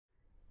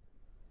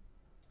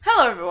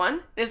Hello everyone,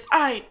 it is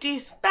I,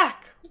 Deeth,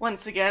 back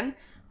once again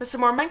with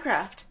some more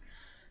Minecraft.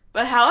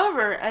 But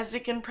however, as you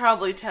can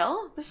probably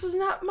tell, this is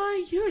not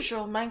my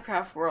usual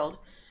Minecraft world.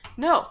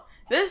 No,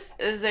 this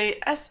is a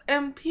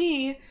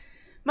SMP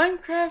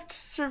Minecraft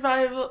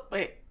survival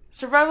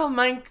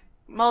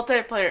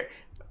multiplayer.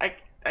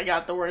 I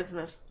got the words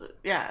missed.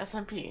 Yeah,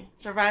 SMP.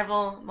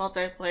 Survival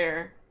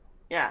multiplayer.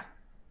 Yeah.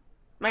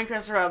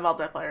 Minecraft Survival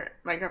Multiplayer,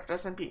 Minecraft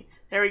SMP.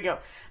 There we go.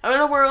 I'm in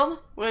a world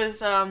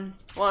with, well,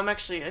 I'm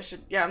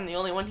the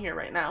only one here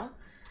right now.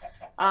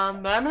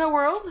 But I'm in a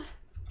world,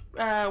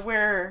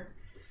 where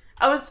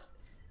I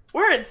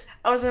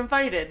was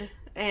invited,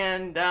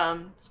 and,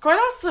 it's quite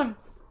awesome.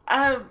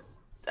 I'm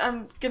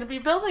gonna be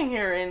building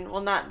here, and,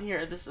 well, not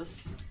here,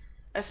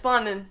 I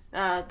spawned in,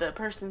 the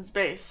person's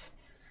base.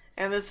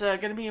 And there's,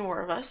 gonna be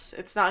more of us.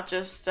 It's not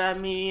just,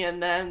 me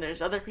and them,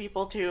 there's other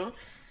people too.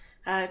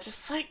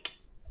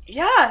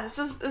 Yeah, this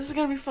is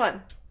gonna be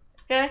fun.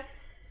 Okay,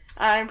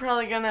 I'm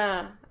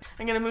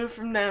gonna move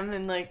from them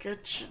and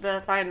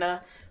find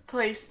a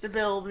place to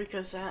build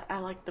because I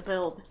like to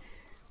build.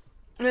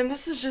 And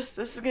this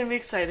is gonna be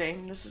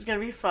exciting. This is gonna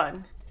be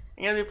fun.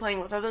 I'm gonna be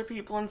playing with other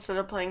people instead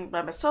of playing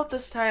by myself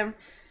this time.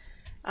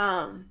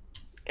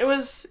 It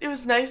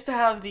was nice to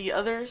have the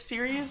other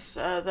series.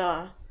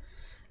 I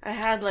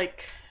had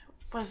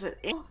was it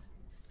 8,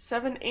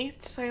 7, 8?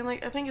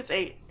 I think it's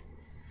 8.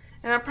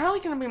 And I'm probably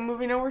going to be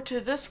moving over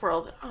to this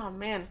world. Oh,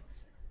 man.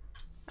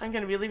 I'm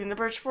going to be leaving the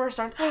birch forest,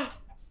 aren't I?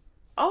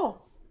 Oh.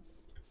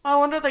 I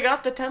wonder if they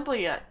got the temple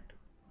yet.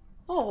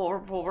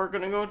 Oh, well, we're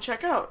going to go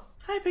check out.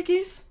 Hi,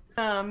 piggies.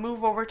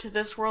 Move over to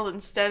this world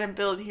instead and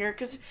build here,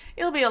 because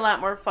it'll be a lot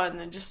more fun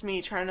than just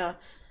me trying to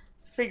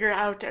figure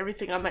out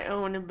everything on my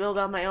own and build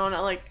on my own.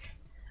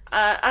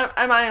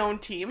 I'm my own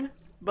team,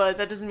 but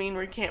that doesn't mean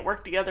we can't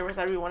work together with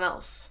everyone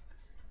else.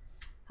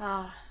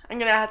 I'm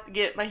going to have to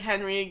get my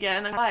Henry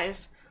again.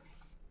 Guys.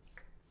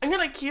 I'm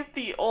gonna keep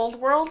the old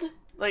world.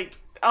 I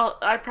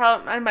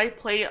might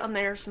play it on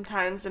there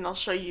sometimes, and I'll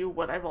show you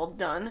what I've all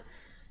done.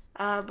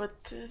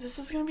 But this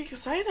is gonna be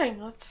exciting.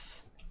 Why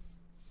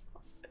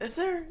is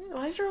there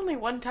only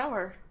one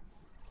tower?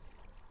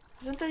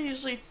 Isn't there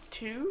usually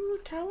 2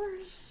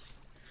 towers?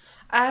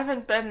 I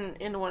haven't been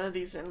in one of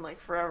these in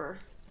forever.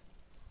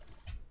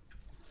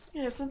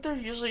 Yeah, isn't there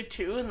usually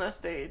 2 unless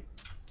they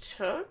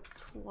took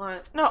one?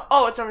 No,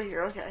 oh, it's over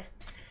here. Okay.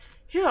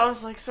 Phew, I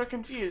was so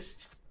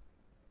confused.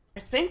 I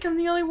think I'm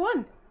the only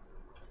one.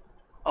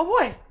 Oh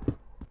boy.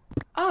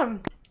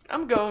 I'm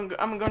going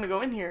to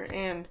go in here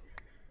and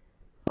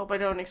hope I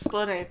don't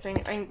explode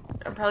anything. I'm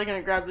probably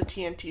going to grab the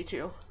TNT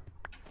too.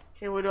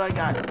 Okay, what do I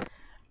got?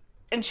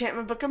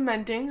 Enchantment Book of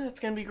Mending. That's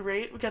going to be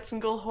great. We got some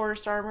gold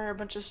horse armor, a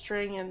bunch of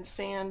string and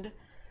sand.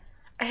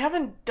 I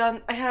haven't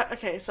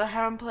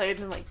played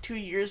in 2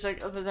 years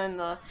other than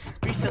the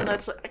recent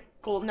Let's Play.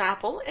 Golden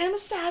apple and a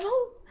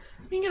saddle.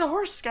 We can get a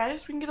horse,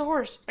 guys. We can get a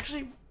horse.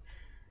 Actually,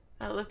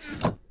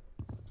 let's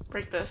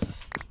break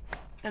this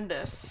and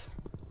this.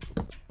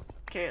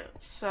 Okay,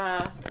 let's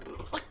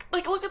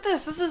look at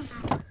this.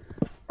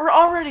 We're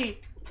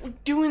already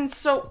doing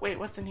so. Wait,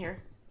 what's in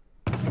here?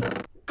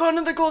 Going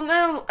to the golden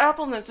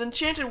apple and it's an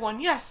enchanted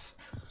one. Yes.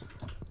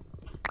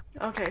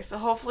 Okay, so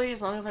hopefully,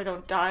 as long as I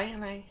don't die,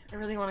 and I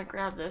really want to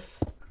grab this.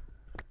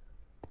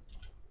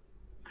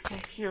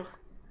 Okay, phew.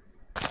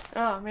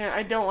 Oh man,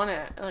 I don't want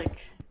to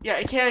yeah,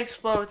 it can't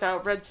explode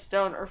without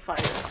redstone or fire.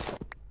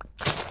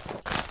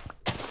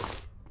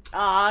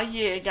 Ah,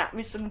 yeah, got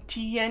me some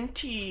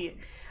TNT.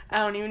 I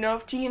don't even know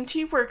if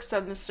TNT works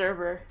on the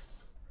server.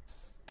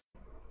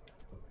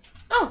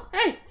 Oh,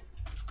 hey!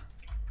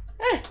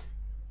 Hey!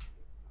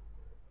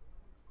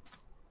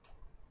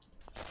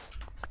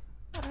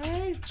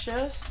 I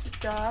just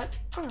got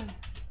on.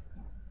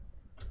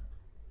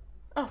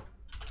 Oh,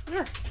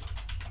 here.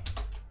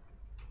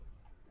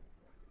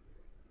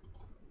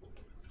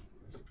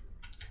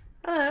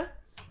 Hello.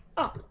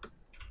 Oh.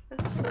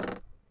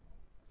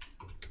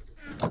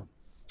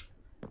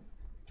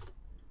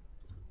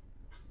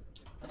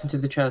 Into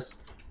the chest.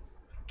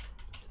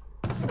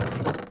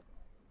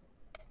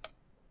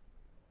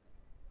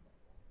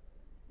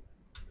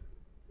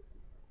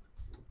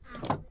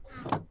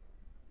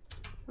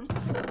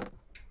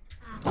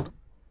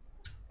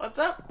 What's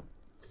up?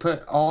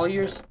 Put all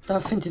your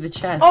stuff into the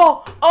chest.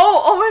 Oh,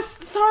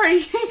 sorry.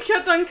 You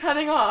kept on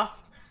cutting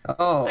off.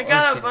 Oh, I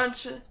got okay. a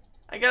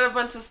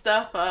bunch of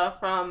stuff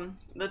from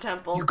the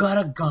temple. You got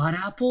a god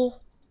apple?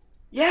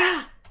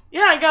 Yeah,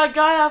 I got a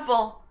god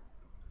apple.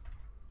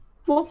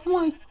 Oh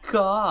my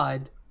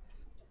god.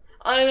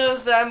 I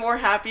noticed that I'm more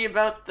happy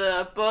about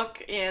the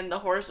book and the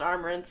horse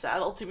armor and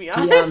saddle, to be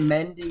honest.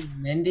 Yeah,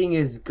 mending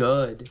is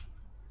good.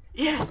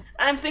 Yeah,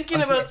 I'm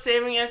thinking about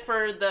saving it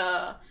for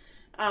the,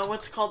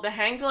 what's it called, the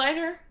hang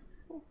glider?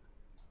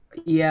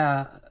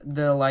 Yeah,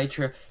 the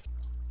elytra.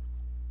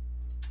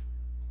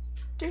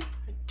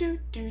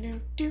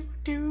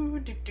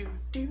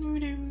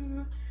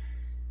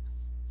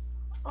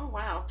 Oh,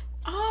 wow.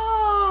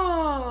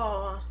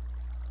 Oh!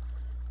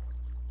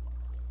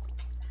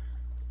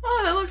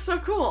 Oh, that looks so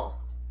cool.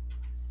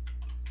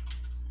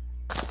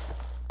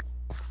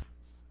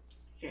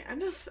 Okay,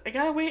 I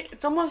gotta wait.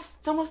 It's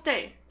almost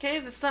day. Okay,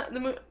 the sun, the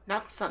moon,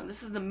 not the sun.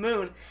 This is the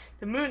moon.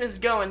 The moon is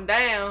going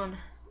down.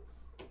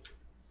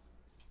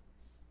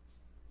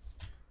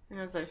 And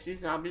as I see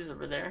zombies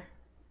over there,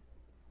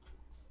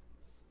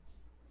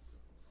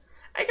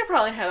 I could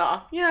probably head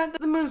off. Yeah,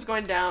 the moon's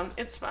going down.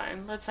 It's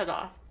fine. Let's head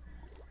off.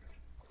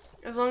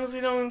 As long as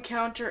we don't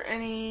encounter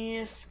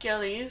any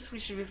skellies, we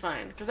should be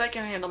fine. Because I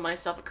can handle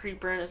myself a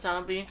creeper and a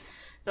zombie.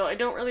 Though I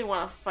don't really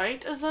want to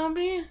fight a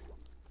zombie.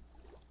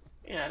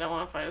 Yeah, I don't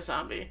want to fight a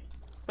zombie.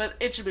 But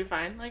it should be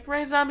fine. Like,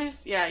 right,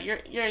 zombies? Yeah,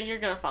 you're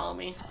gonna follow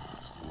me.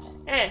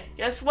 Hey,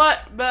 guess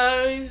what,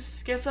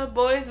 boys? Guess what,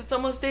 boys? It's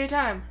almost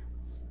daytime.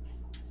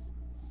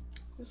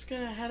 Just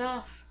gonna head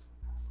off.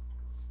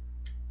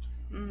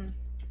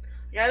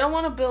 Yeah, I don't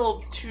want to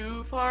build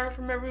too far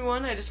from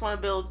everyone. I just want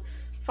to build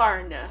far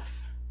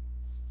enough.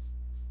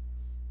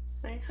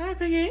 Like, hi,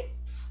 Piggy.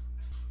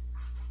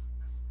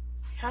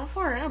 How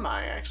far am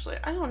I, actually?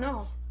 I don't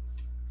know.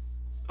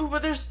 Ooh,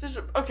 but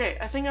okay,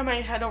 I think I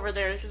might head over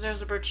there because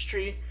there's a birch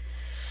tree.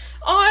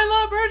 Oh, I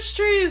love birch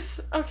trees!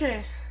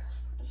 Okay.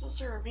 There's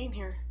also a ravine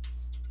here.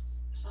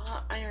 There's a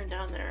lot of iron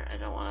down there. I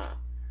don't want to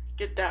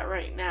get that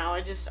right now.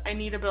 I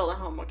need to build a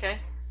home, okay?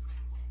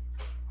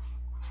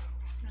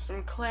 There's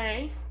some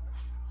clay.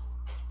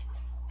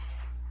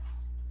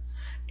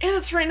 And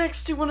it's right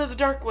next to one of the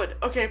dark wood.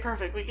 Okay,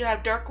 perfect. We can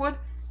have dark wood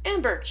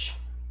and birch.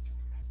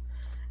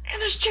 And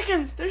there's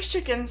chickens! There's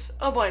chickens!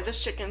 Oh boy, there's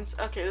chickens.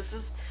 Okay, this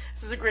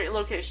is a great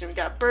location. We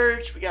got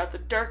birch, we got the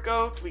dark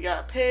oak, we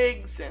got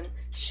pigs and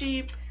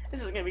sheep.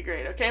 This is gonna be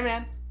great, okay,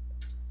 man?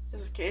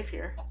 There's a cave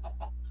here.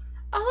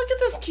 Oh, look at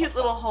this cute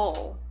little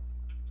hole.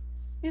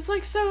 It's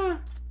like so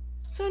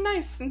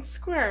nice and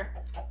square.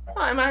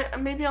 Oh,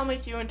 maybe I'll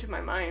make you into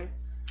my mine.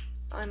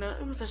 I know.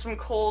 Ooh, there's some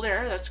cold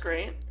air. That's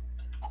great.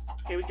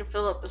 Okay, we can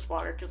fill up this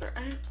water because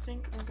I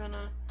think I'm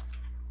gonna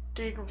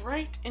dig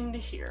right into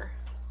here.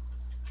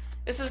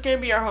 This is gonna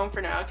be our home for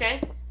now,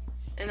 okay?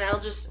 And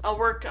I'll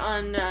work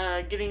on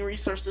getting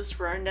resources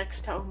for our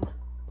next home.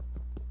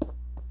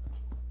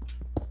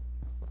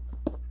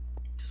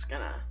 Just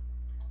gonna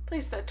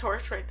place that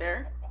torch right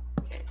there.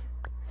 Okay.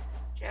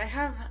 Okay,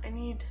 I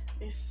need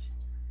this.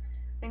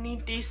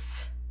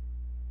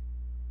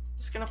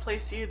 Just gonna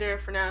place you there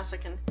for now so I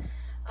can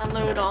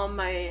unload all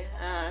my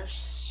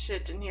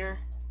shit in here.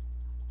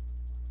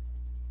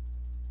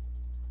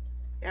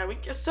 Yeah,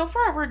 so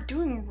far we're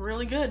doing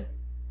really good.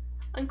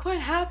 I'm quite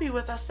happy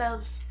with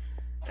ourselves.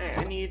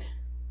 Alright,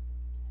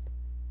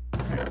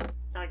 alright,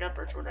 now I got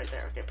birchwood right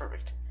there. Okay,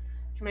 perfect.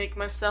 I can make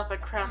myself a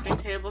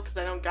crafting table because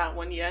I don't got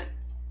one yet.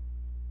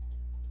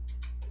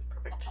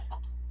 Perfect.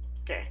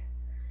 Okay.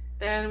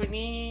 Then we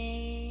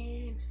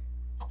need...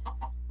 I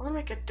want to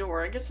make a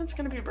door. I guess that's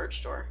going to be a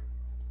birch door.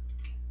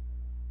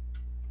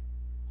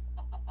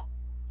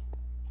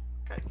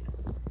 Okay.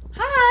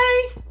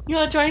 Hi! You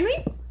want to join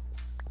me?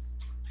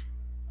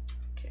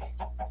 Okay.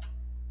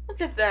 Look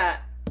at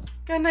that.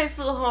 Got a nice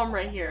little home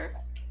right here.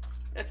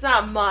 It's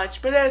not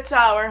much, but it's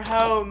our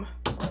home.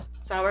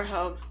 It's our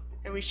home.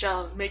 And we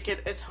shall make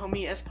it as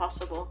homey as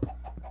possible.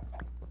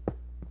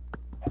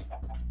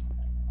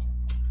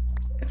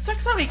 It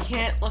sucks that we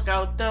can't look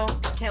out, though.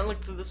 Can't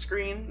look through the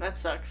screen. That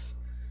sucks.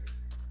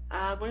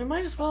 But we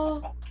might as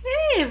well...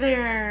 Hey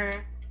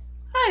there!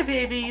 Hi,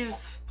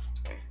 babies!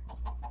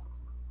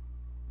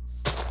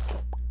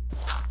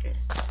 Okay.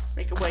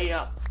 Make a way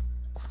up.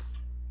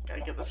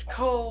 Gotta get this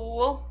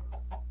coal.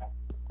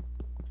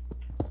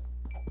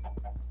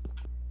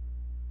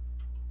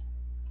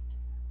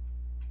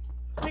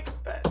 Let's make a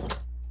bed.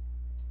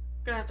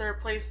 Gonna have to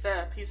replace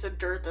that piece of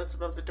dirt that's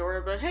above the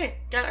door, but hey,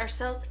 got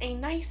ourselves a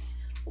nice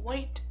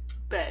white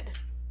bed.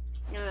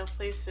 I'm gonna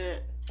place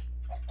it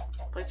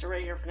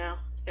right here for now.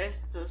 Okay,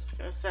 is this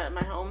gonna set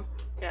my home?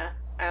 Yeah,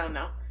 I don't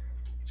know.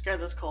 Let's grab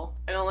this coal.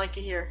 I don't like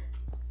it here.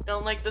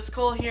 Don't like this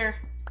coal here.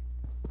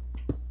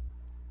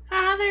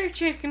 Hi there,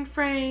 chicken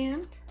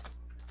friend.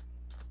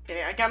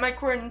 Okay, I got my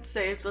coordinates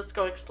saved. Let's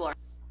go explore.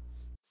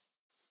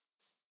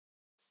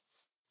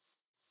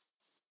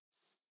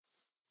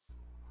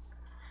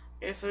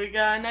 Okay, so we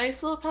got a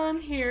nice little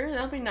pond here.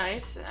 That'll be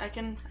nice. I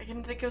can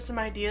think of some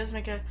ideas.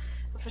 Make a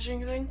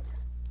fishing thing.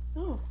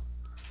 Ooh.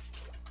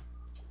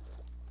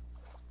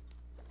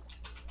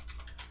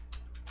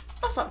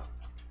 Awesome.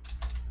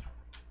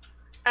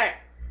 Alright.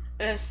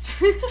 This.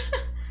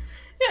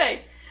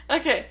 Yay.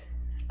 Okay.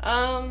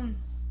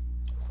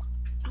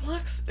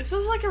 This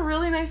is like a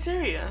really nice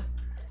area.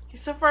 Okay,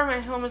 so far my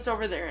home is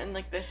over there in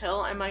like the hill.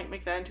 I might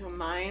make that into a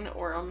mine,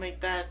 or I'll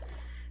make that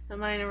the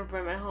mine over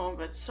by my home,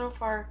 but so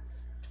far...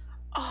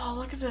 Oh,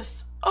 look at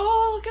this.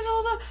 Oh, look at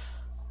all the...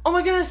 Oh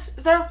my goodness.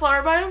 Is that a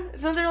flower biome?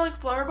 Isn't there like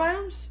flower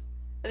biomes?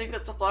 I think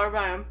that's a flower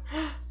biome.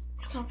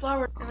 Got some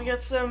flowers. And we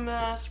got some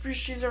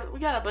spruce trees. We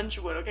got a bunch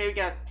of wood, okay? We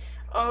got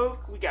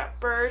oak, we got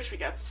birch, we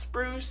got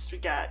spruce, we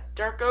got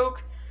dark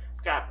oak.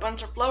 We got a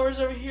bunch of flowers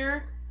over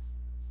here.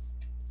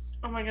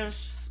 Oh my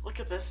goodness. Look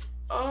at this.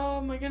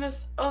 Oh my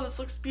goodness. Oh, this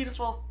looks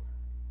beautiful.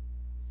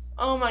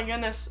 Oh my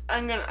goodness.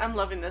 I'm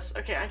loving this.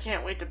 Okay, I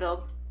can't wait to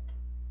build.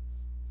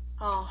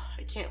 Oh,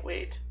 I can't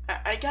wait.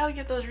 I gotta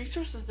get those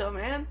resources though,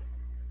 man.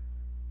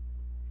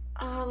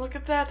 Look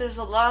at that. There's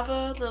a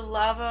little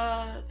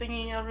lava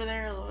thingy over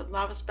there. A little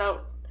lava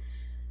spout.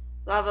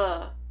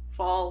 Lava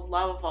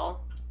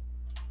fall.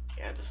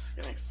 Yeah, just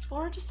gonna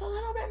explore just a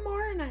little bit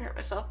more and I hurt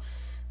myself.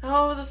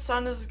 Oh, the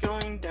sun is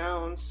going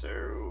down,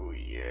 so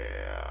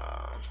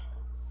yeah.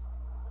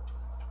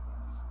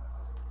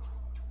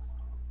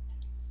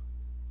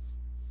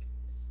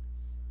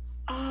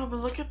 Oh, but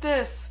look at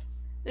this.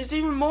 There's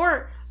even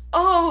more.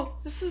 Oh,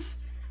 this is.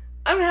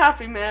 I'm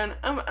happy, man.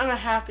 I'm a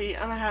happy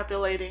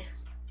lady.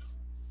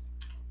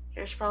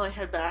 Okay, I should probably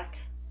head back.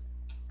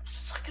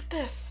 Just look at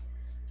this.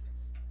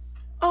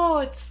 Oh,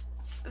 it's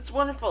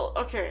wonderful.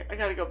 Okay, I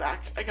gotta go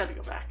back.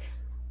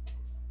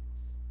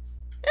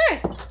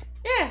 Hey,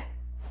 yeah.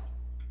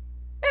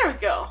 There we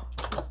go.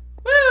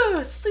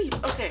 Woo, sleep.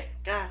 Okay,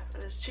 got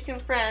this chicken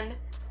friend.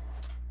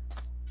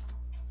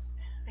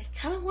 I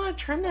kind of want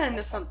to turn that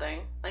into something,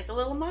 like a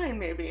little mine,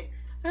 maybe.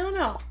 I don't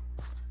know.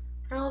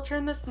 Or I'll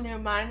turn this into a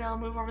mine and I'll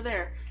move over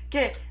there.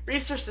 Okay,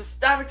 resources.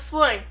 Stop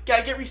exploring.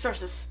 Gotta get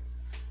resources.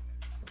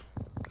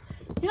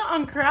 You know,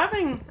 I'm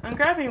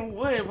grabbing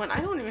wood when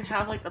I don't even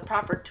have like the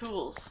proper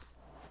tools.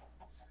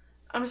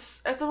 I'm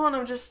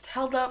just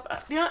held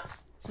up. You know what?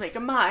 Let's make a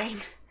mine.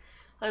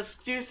 Let's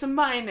do some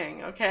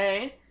mining,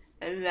 okay?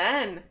 And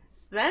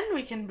then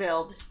we can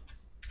build.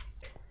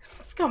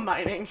 Let's go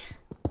mining.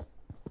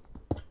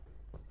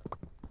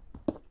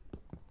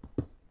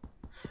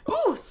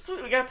 Ooh,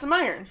 sweet, we got some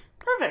iron.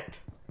 Perfect.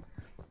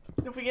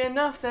 If we get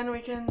enough, then we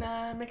can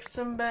make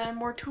some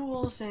more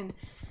tools and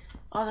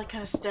all that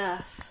kind of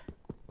stuff.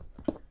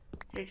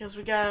 Okay, because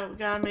we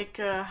gotta make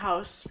a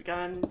house. We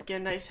gotta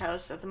get a nice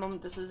house. At the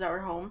moment, this is our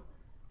home.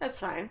 That's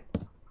fine.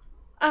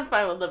 I'm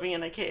fine with living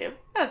in a cave.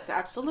 That's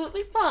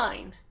absolutely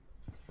fine.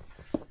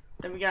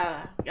 Then we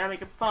gotta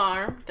make a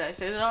farm. Did I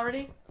say that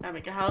already? Gotta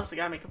make a house. We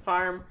gotta make a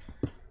farm.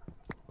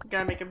 We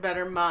gotta make a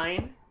better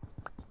mine.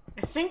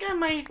 I think I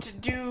might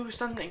do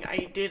something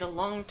I did a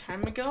long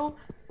time ago.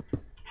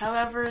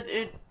 However,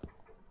 it.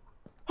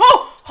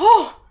 Oh!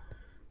 Oh!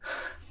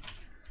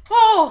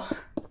 Oh!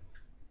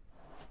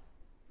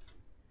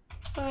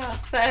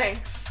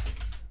 Thanks.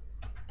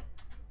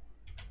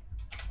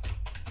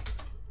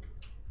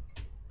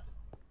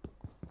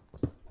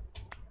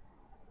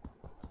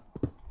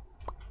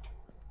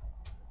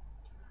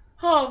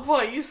 Oh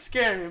boy, you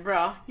scared me,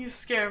 bro. You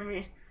scared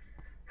me.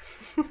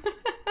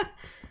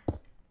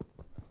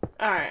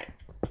 Alright,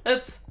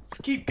 let's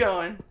keep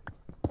going.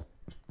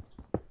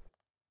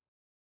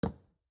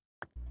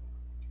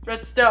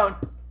 Redstone.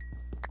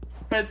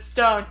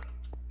 Redstone.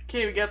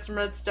 Okay, we got some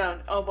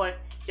redstone. Oh boy,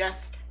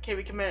 yes. Okay,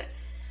 we commit.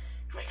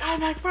 Oh my god,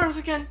 Mac Farms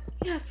again.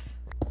 Yes.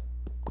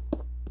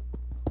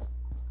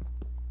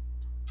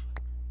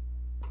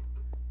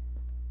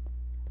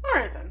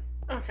 Alright then.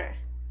 Okay.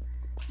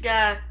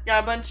 Got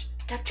a bunch.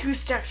 Got 2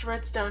 stacks of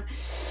redstone.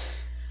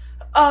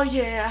 Oh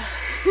yeah.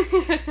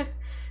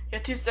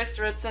 Got 2 stacks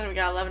of redstone. We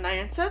got 11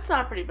 iron. So that's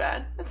not pretty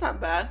bad. That's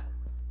not bad.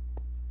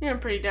 We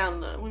went pretty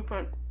down low. We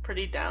went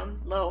pretty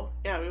down low.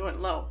 Yeah, we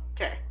went low.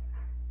 Okay.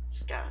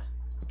 Just gotta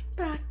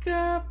back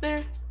up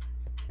there.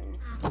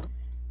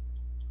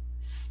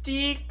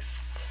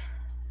 Sticks.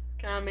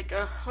 Gotta make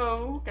a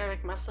hoe. Gotta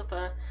make myself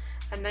a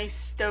nice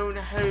stone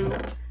hoe.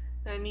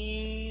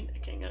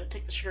 Okay, I'm gonna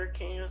take the sugar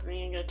cane with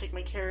me. I'm gonna take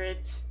my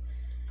carrots.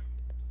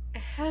 I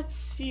had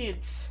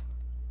seeds.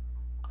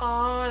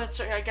 Oh, that's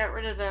right. I got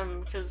rid of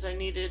them because I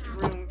needed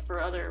room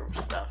for other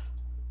stuff.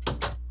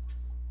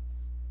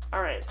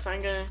 Alright, so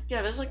I'm gonna.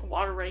 Yeah, there's like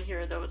water right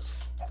here, though.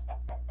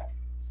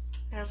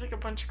 There's like a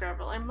bunch of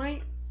gravel. I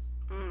might.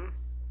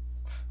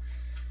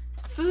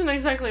 This isn't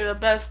exactly the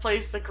best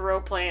place to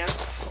grow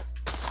plants.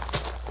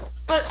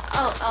 But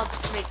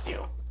I'll make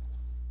do.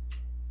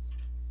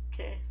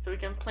 Okay, so we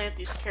can plant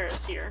these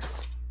carrots here.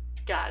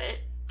 Got it.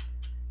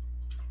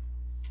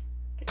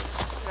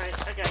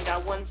 Okay, I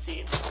got 1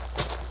 seed.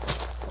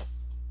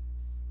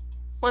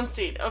 1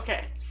 seed.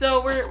 Okay,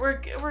 so we're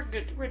good.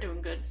 We're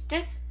doing good.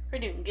 Okay, we're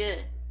doing good.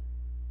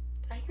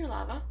 Did I hear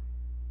lava?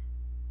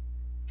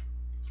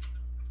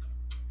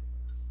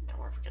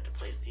 Don't forget to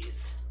place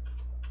these.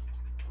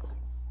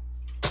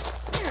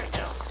 There we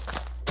go.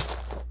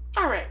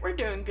 All right, we're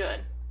doing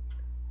good.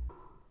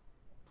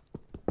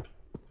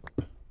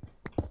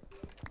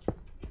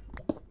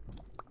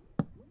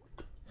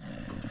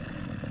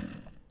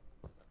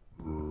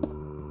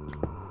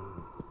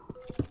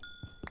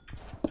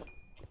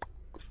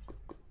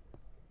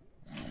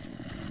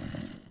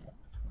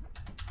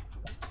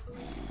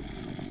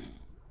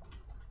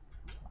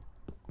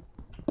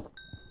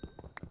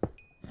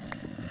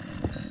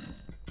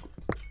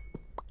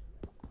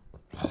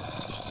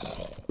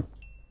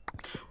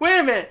 Wait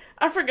a minute,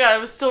 I forgot I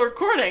was still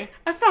recording.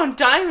 I found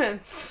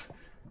diamonds.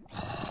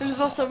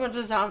 There's also a bunch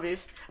of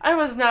zombies. I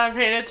was not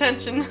paying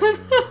attention.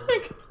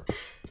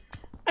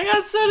 I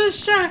got so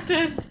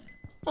distracted.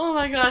 Oh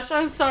my gosh,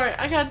 I'm sorry.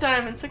 I got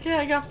diamonds, okay?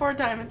 I got 4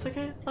 diamonds,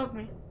 okay? Love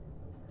me.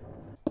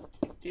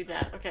 Do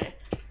that, okay.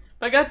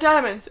 I got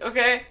diamonds,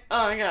 okay?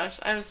 Oh my gosh,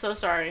 I'm so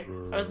sorry.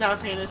 I was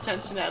not paying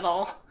attention at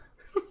all.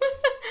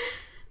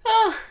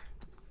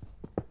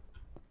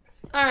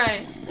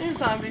 Alright, there's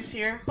zombies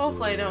here.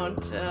 Hopefully I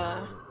don't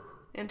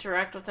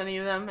interact with any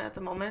of them at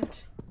the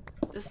moment.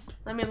 Just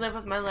let me live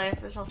with my life.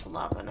 There's also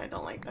lava and I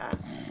don't like that.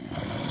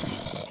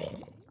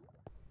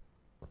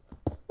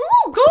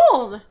 Ooh,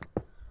 gold!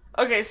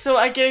 Okay, so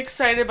I get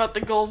excited about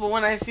the gold, but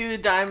when I see the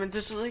diamonds,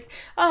 it's just like,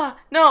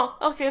 no,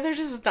 okay, they're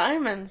just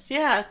diamonds.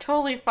 Yeah,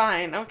 totally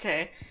fine,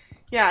 okay.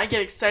 Yeah, I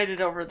get excited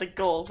over the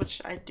gold,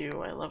 which I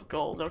do. I love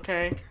gold,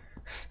 okay?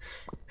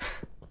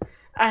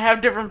 I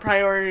have different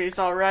priorities,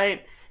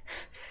 alright?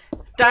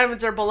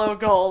 Diamonds are below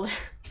gold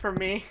for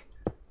me.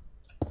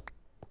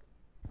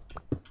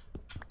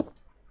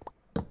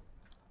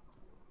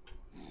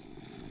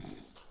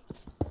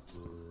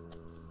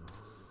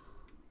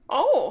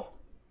 Oh.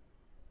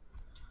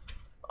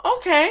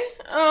 Okay,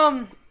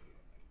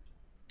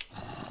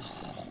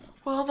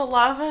 well, the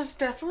lava is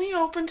definitely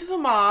open to the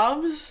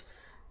mobs.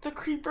 The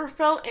creeper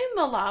fell in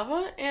the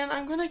lava, and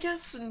I'm gonna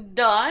guess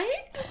died?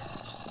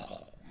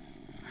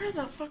 Where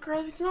the fuck are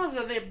all these mobs?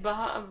 Are they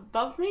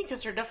above me?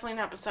 Because they're definitely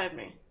not beside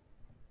me.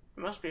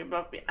 They must be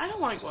above me. I don't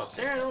want to go up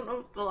there. I don't know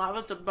if the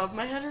lava's above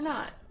my head or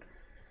not.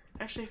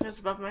 Actually, if it's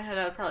above my head,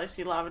 I'd probably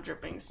see lava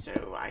dripping,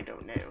 so I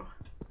don't know.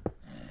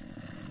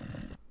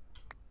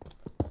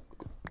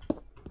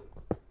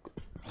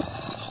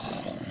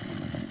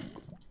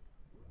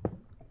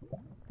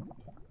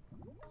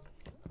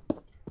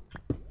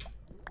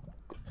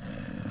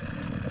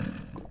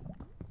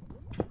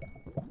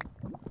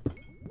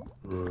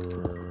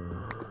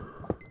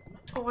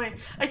 Oh wait,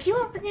 I keep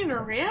on forgetting to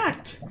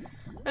react.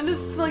 I'm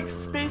just like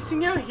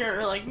spacing out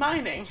here, or like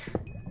mining.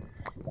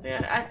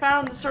 Yeah, I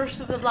found the source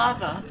of the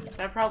lava.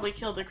 That probably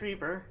killed the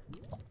creeper.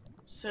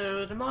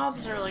 So the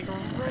mobs are like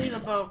right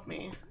above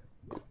me.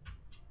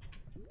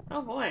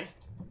 Oh boy.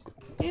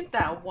 Ain't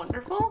that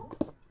wonderful?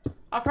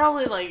 I'll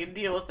probably like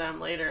deal with them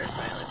later or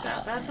something like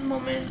that. But at the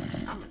moment,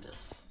 I'm gonna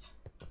just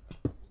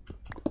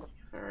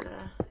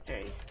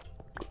okay.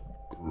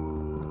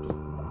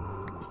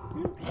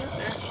 Yep,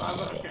 there's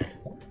lava, okay.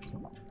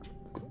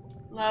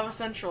 Lava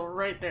Central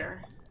right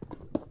there.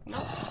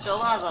 Nope, still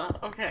lava.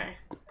 Okay.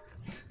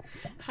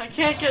 I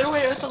can't get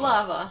away with the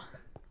lava.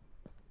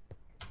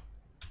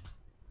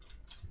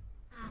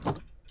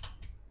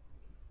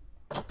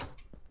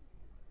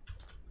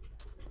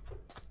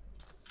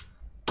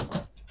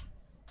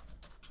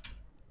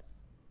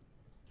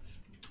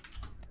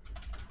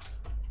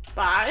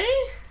 Bye?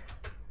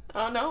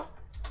 Oh no.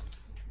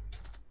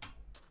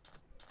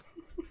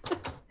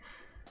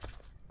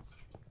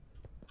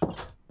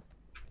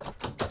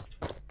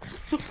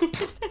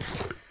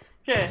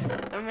 Okay,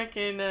 I'm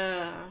making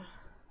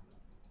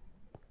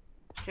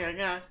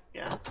okay,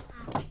 yeah.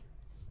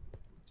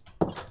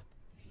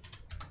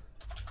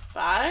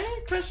 Bye?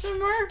 Question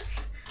mark?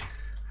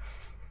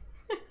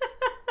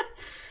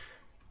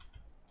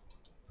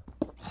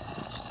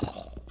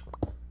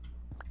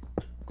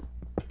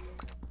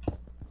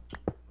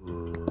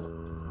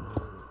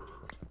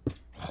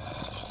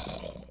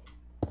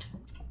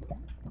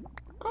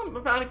 Oh,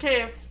 I found a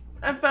cave.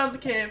 I found the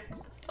cave.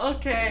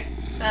 Okay,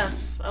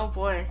 oh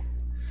boy.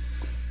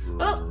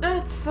 Well,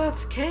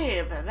 that's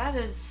cave. That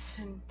is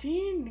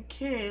indeed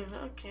cave.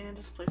 Okay, I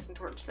just placed a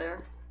torch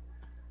there.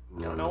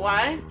 Don't know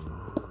why.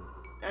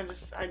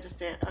 I just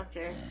did.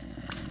 Okay.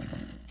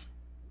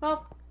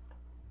 Well,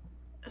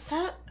 is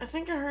that? I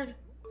think I heard.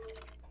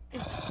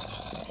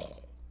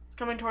 It's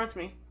coming towards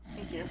me.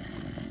 Thank you.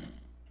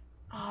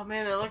 Oh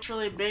man, that looks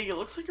really big. It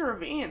looks like a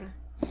ravine.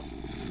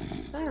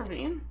 Is that a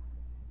ravine?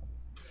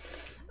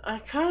 I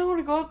kind of want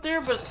to go up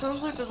there, but it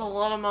sounds like there's a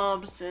lot of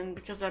mobs, and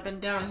because I've been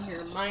down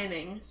here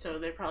mining, so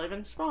they've probably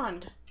been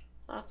spawned.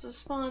 Lots of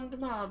spawned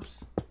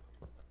mobs.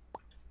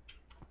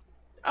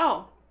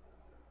 Oh.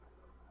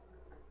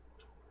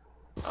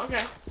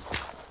 Okay.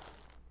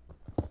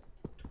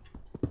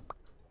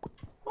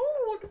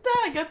 Oh, look at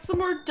that! I got some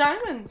more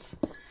diamonds!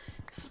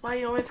 This is why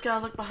you always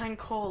gotta look behind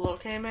coal,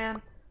 okay,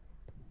 man?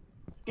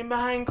 Looking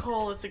behind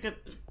coal is a good...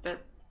 Is there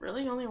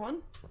really only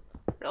one?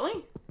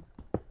 Really?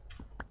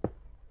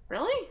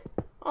 Really?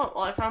 Oh,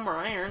 well, I found more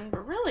iron,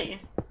 but really?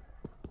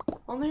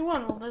 Only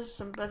one? Well, there's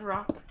some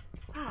bedrock.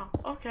 Wow,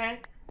 okay.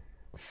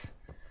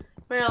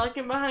 But yeah,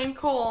 looking behind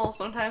coal,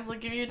 sometimes they'll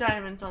give you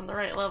diamonds on the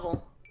right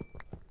level.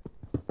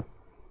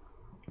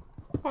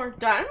 More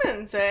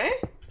diamonds, eh?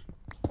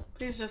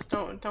 Please just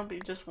don't be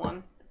just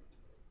one.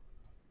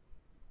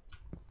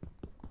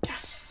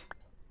 Yes!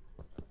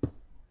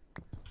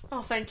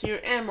 Oh, thank you.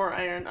 And more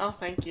iron. Oh,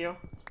 thank you.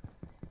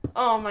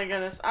 Oh my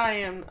goodness,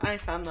 I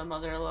found the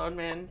mother lode,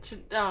 man.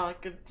 Oh,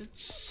 good.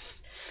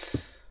 It's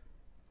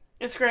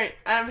great.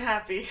 I'm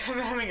happy. I'm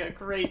having a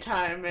great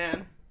time,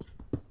 man.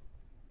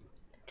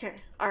 Okay,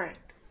 alright.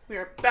 We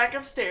are back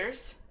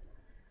upstairs.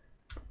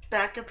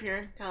 Back up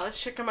here. Now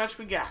let's check how much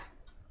we got.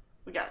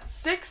 We got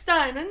 6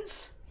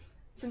 diamonds.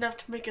 It's enough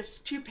to make us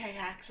 2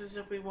 pickaxes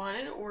if we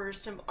wanted, or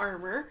some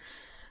armor.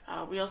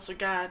 We also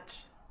got,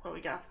 well,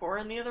 we got 4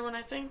 in the other one,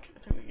 I think. I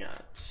think we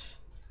got...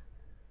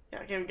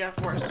 Yeah, okay, we got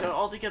 4, so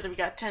altogether we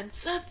got 10.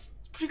 So that's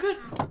pretty good.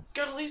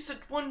 Got at least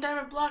 1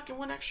 diamond block and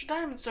 1 extra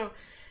diamond, so,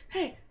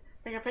 hey,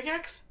 make a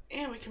pickaxe,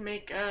 and we can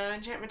make an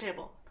enchantment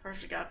table.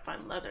 First we gotta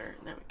find leather,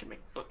 and then we can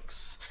make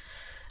books.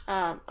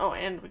 Oh,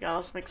 and we gotta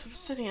also make some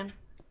obsidian.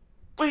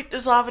 Wait,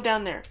 there's lava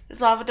down there.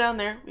 There's lava down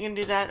there. We can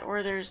do that, or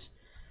I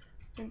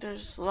think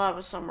there's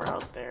lava somewhere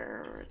out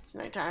there. It's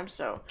nighttime,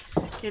 so.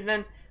 Okay,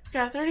 then we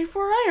got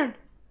 34 iron.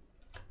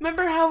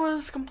 Remember how I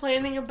was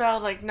complaining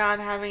about, like, not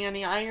having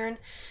any iron?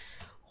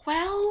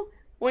 Well,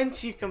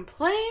 once you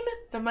complain,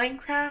 the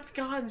Minecraft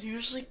gods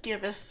usually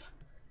giveth.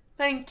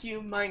 Thank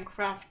you,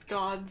 Minecraft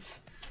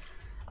gods.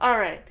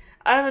 Alright,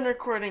 I've been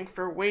recording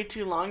for way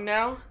too long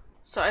now,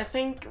 so I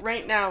think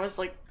right now is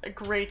like a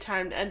great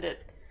time to end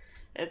it.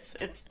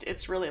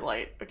 It's really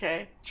late,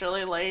 okay? It's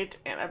really late,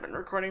 and I've been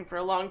recording for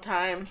a long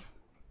time.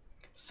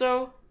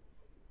 So,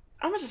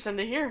 I'm gonna just end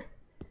it here.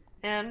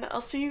 And I'll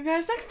see you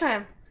guys next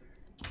time.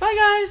 Bye,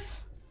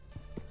 guys!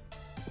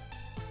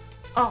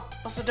 Oh,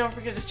 also don't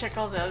forget to check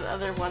all the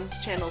other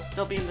ones' channels.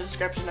 They'll be in the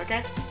description,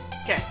 okay?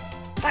 Okay.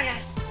 Bye,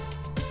 guys!